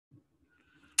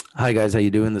Hi guys, how you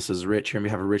doing? This is Rich. Here we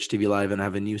have a Rich TV Live, and I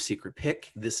have a new secret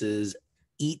pick. This is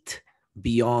Eat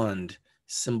Beyond,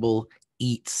 symbol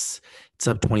EATS. It's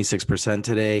up 26%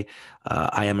 today.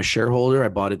 I am a shareholder. I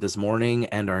bought it this morning,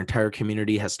 and our entire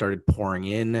community has started pouring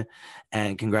in.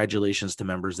 And congratulations to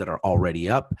members that are already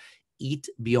up. Eat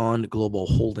Beyond Global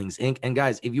Holdings Inc. And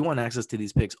guys, if you want access to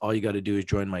these picks, all you got to do is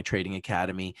join my trading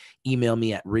academy. Email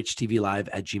me at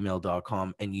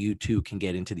richtvlive@gmail.com, and you too can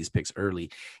get into these picks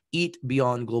early. Eat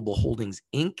Beyond Global Holdings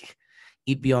Inc.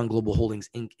 Eat Beyond Global Holdings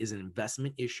Inc. is an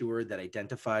investment issuer that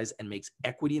identifies and makes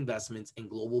equity investments in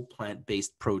global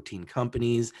plant-based protein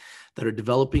companies that are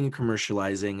developing and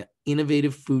commercializing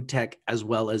innovative food tech as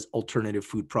well as alternative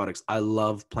food products. I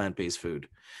love plant-based food.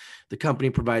 The company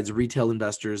provides retail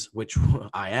investors, which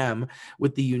I am,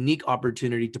 with the unique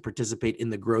opportunity to participate in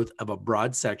the growth of a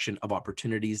broad section of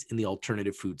opportunities in the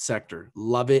alternative food sector.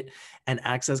 Love it. And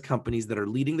access companies that are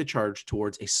leading the charge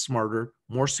towards a smarter,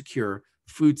 more secure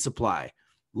food supply.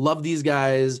 Love these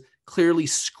guys. Clearly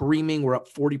screaming. We're up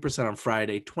 40% on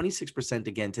Friday, 26%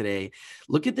 again today.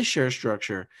 Look at the share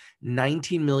structure.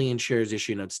 19 million shares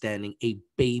issued and outstanding, a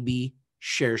baby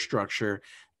share structure,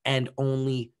 and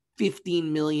only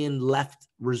 15 million left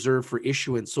reserved for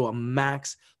issuance. So a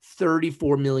max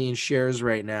 34 million shares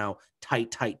right now.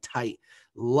 Tight.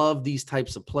 Love these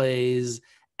types of plays.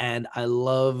 And I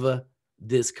love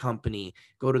this company.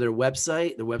 Go to their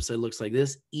website. Their website looks like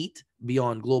this,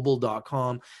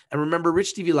 eatbeyondglobal.com. And remember,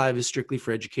 Rich TV Live is strictly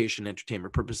for education and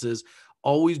entertainment purposes.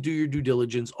 Always do your due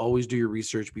diligence. Always do your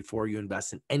research before you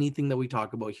invest in anything that we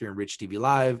talk about here in Rich TV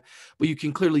Live. But you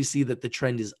can clearly see that the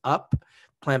trend is up.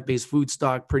 Plant-based food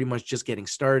stock pretty much just getting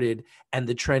started, and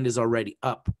the trend is already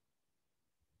up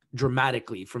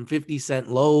dramatically from 50-cent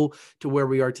low to where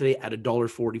we are today at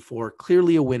 $1.44.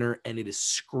 Clearly a winner, and it is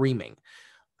screaming.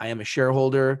 I am a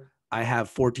shareholder. I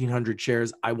have 1,400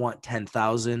 shares. I want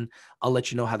 10,000. I'll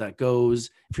let you know how that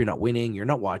goes. If you're not winning, you're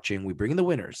not watching. We bring in the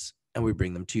winners, and we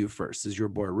bring them to you first. This is your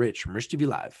boy Rich from Rich TV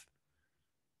Live,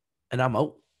 and I'm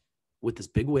out with this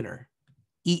big winner,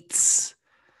 EATS.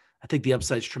 I think the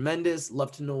upside's tremendous.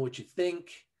 Love to know what you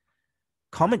think.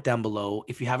 Comment down below.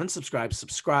 If you haven't subscribed,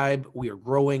 subscribe. We are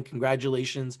growing.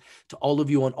 Congratulations to all of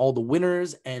you on all the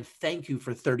winners, and thank you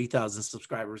for 30,000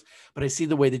 subscribers. But I see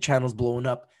the way the channel's blowing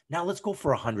up. Now let's go for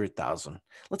 100,000.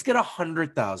 Let's get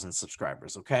 100,000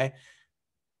 subscribers, okay?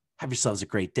 Have yourselves a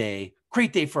great day.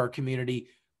 Great day for our community.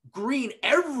 Green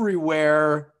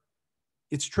everywhere.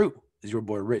 It's true. This is your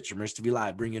boy Rich from Rich TV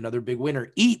Live. Bring you another big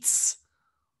winner. EATS.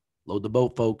 Load the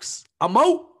boat, folks. I'm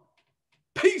out.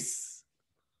 Peace.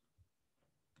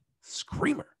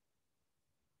 Screamer.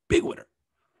 Big winner.